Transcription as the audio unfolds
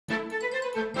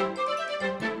Hello,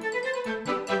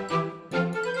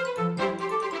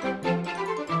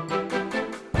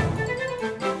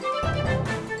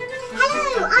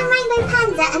 I'm Rainbow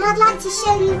Panda and I'd like to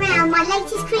show you around my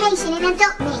latest creation in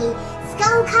Adopt Me,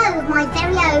 Skull Cove, my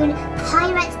very own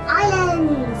pirate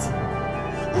island.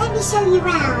 Let me show you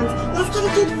around. Let's get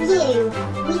a good view.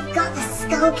 We've got the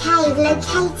Skull Cave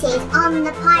located on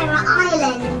the pirate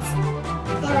island.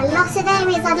 There are lots of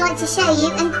areas I'd like to show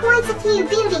you and quite a few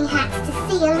building hacks to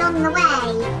see along the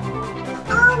way.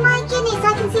 Oh my goodness,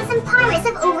 I can see some pirates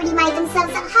have already made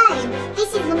themselves at home.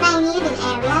 This is the main living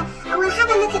area and we'll have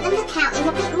a look at the lookout in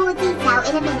a bit more detail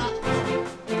in a minute.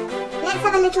 Let's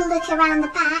have a little look around the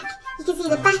back. You can see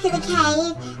the back of the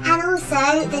cave and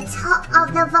also the top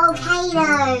of the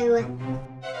volcano.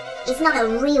 It's not a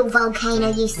real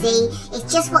volcano, you see.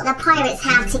 It's just what the pirates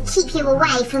have to keep you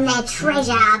away from their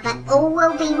treasure, but all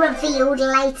will be revealed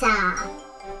later.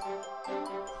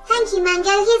 Thank you, Mango.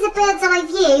 Here's a bird's eye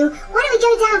view. Why don't we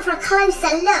go down for a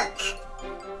closer look?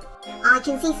 I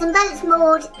can see some boats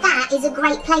moored. That is a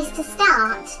great place to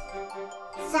start.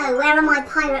 So, where are my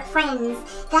pirate friends?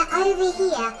 They're over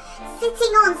here,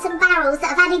 sitting on some barrels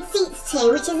that I've added seats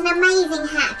to, which is an amazing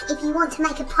hack if you want to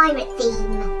make a pirate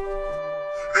theme.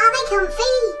 Are they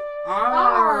comfy?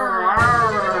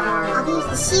 I've used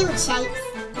the shield shapes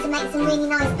to make some really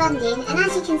nice bunding, and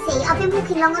as you can see, I've been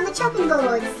walking along on the chopping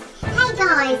boards. Hey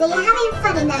guys, are you having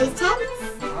fun in those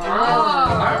tents?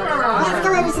 Let's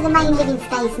go over to the main living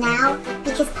space now,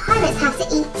 because pirates have to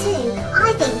eat too.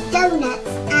 I think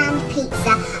donuts and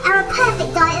pizza are a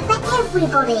perfect diet for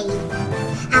everybody,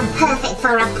 and perfect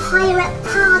for a pirate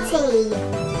party.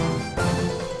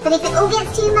 But if it all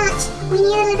gets too much, we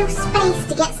need a little space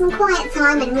to get some quiet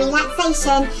time and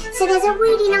relaxation, so there's a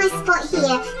really nice spot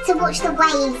here to watch the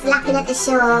waves lapping at the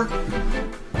shore.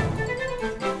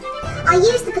 I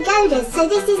used the pagodas, so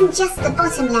this isn't just the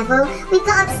bottom level, we've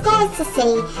got upstairs to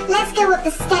see. Let's go up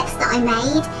the steps that I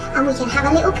made, and we can have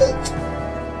a little peek.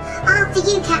 After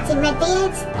you, Captain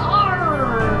Redbeard.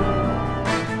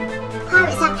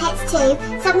 Pirates have pets too,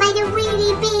 so I've made a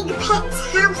really big pet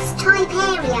house type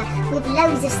area with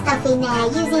loads of stuff in there,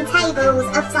 using tables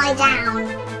upside down.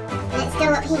 Let's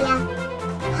go up here,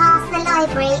 past the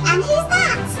library, and who's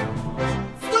that?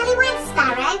 Scallywag,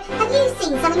 Sparrow, have you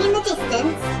seen something in the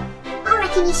distance? I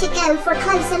reckon you should go for a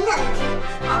closer look.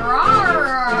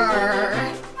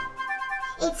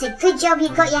 It's a good job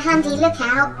you've got your handy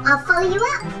lookout. I'll follow you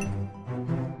up.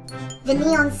 The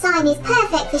neon sign is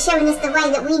perfect for showing us the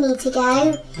way that we need to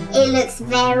go. It looks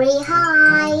very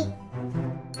high.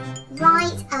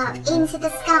 Right up into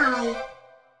the sky.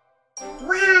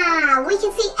 Wow, we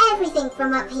can see everything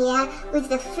from up here with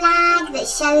the flag that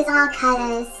shows our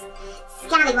colours.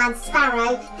 Scallywag,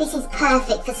 Sparrow, this is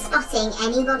perfect for spotting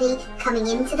anybody coming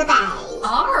into the bay.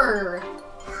 Arr!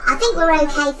 I think we're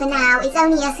okay for now. It's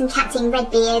only us and Captain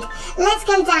Redbeard. Let's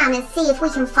go down and see if we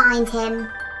can find him.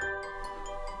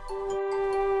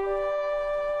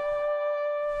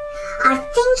 I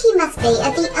think he must be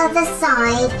at the other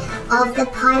side of the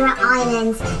pirate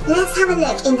island. Let's have a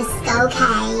look in the Skull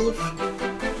Cave.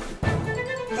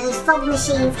 Those fog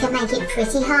machines can make it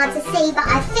pretty hard to see, but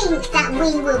I think that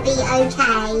we will be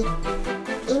okay.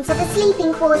 Into the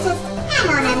sleeping quarters.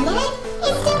 Hang on a minute,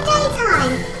 it's still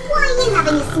daytime. Why are you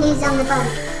having a snooze on the bunk?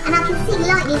 And I can see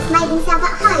Lightning's made himself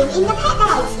at home in the pet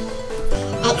bed.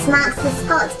 X marks the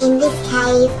spot in this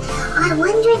cave. I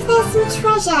wonder if there's some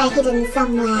treasure hidden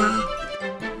somewhere.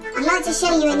 I'd like to show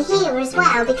you in here as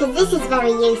well, because this is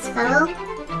very useful.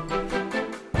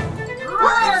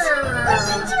 What? What are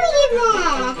you doing in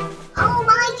there? Oh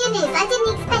my goodness, I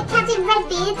didn't expect Captain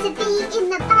Redbeard to be in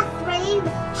the bathroom.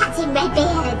 Captain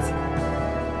Redbeard!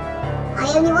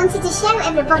 I only wanted to show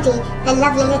everybody the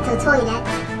lovely little toilet.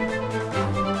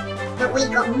 But we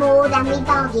got more than we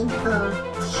bargained for.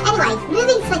 Anyway,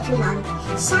 moving swiftly on,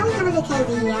 shall we have a look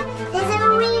over here? There's a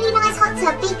really nice hot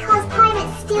tub because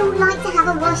pirates still like to have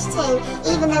a wash too,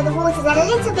 even though the water's a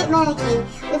little bit murky.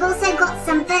 We've also got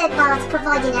some bird baths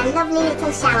providing a lovely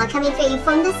little shower coming through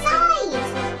from the side.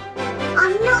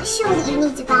 I'm not sure that you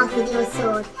need to bath with your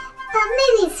sword, but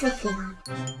moving swiftly on.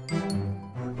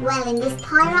 Well, in this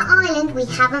pirate island we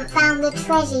haven't found the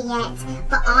treasure yet,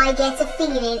 but I get a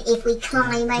feeling if we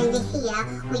climb over here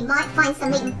we might find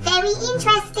something very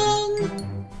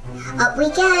interesting. Up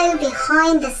we go,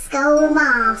 behind the skull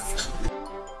mask.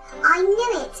 I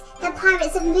knew it! The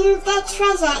pirates have moved their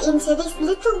treasure into this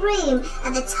little room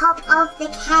at the top of the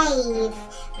cave.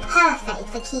 Perfect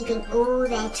for keeping all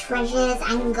their treasures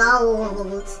and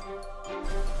gold.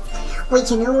 We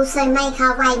can also make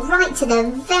our way right to the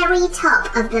very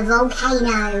top of the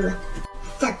volcano.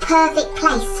 The perfect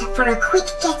place for a quick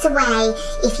getaway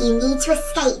if you need to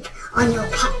escape on your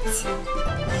pet.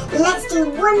 Let's do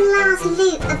one last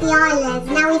loop of the island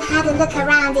now we've had a look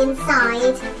around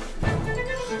inside.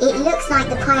 It looks like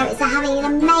the pirates are having an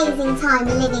amazing time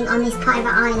living on this pirate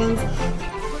island.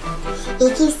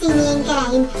 If you see me in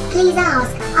game, please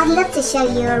ask. I'd love to show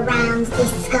you around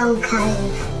this Skull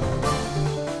Cove.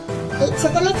 It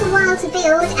took a little while to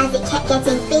build as it kept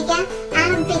getting bigger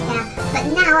and bigger, but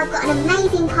now I've got an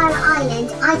amazing pirate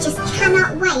island. I just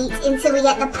cannot wait until we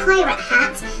get the pirate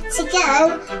hat to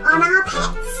go on our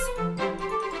pets.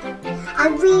 I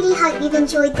really hope you've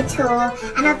enjoyed the tour,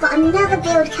 and I've got another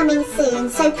build coming soon,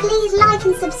 so please like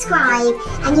and subscribe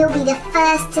and you'll be the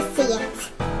first to see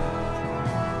it.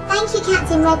 Thank you,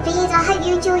 Captain Redbeard. I hope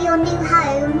you enjoy your new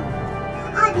home.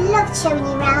 I've loved showing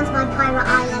you around my pirate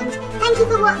island. Thank you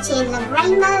for watching the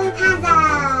Rainbow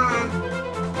Panda.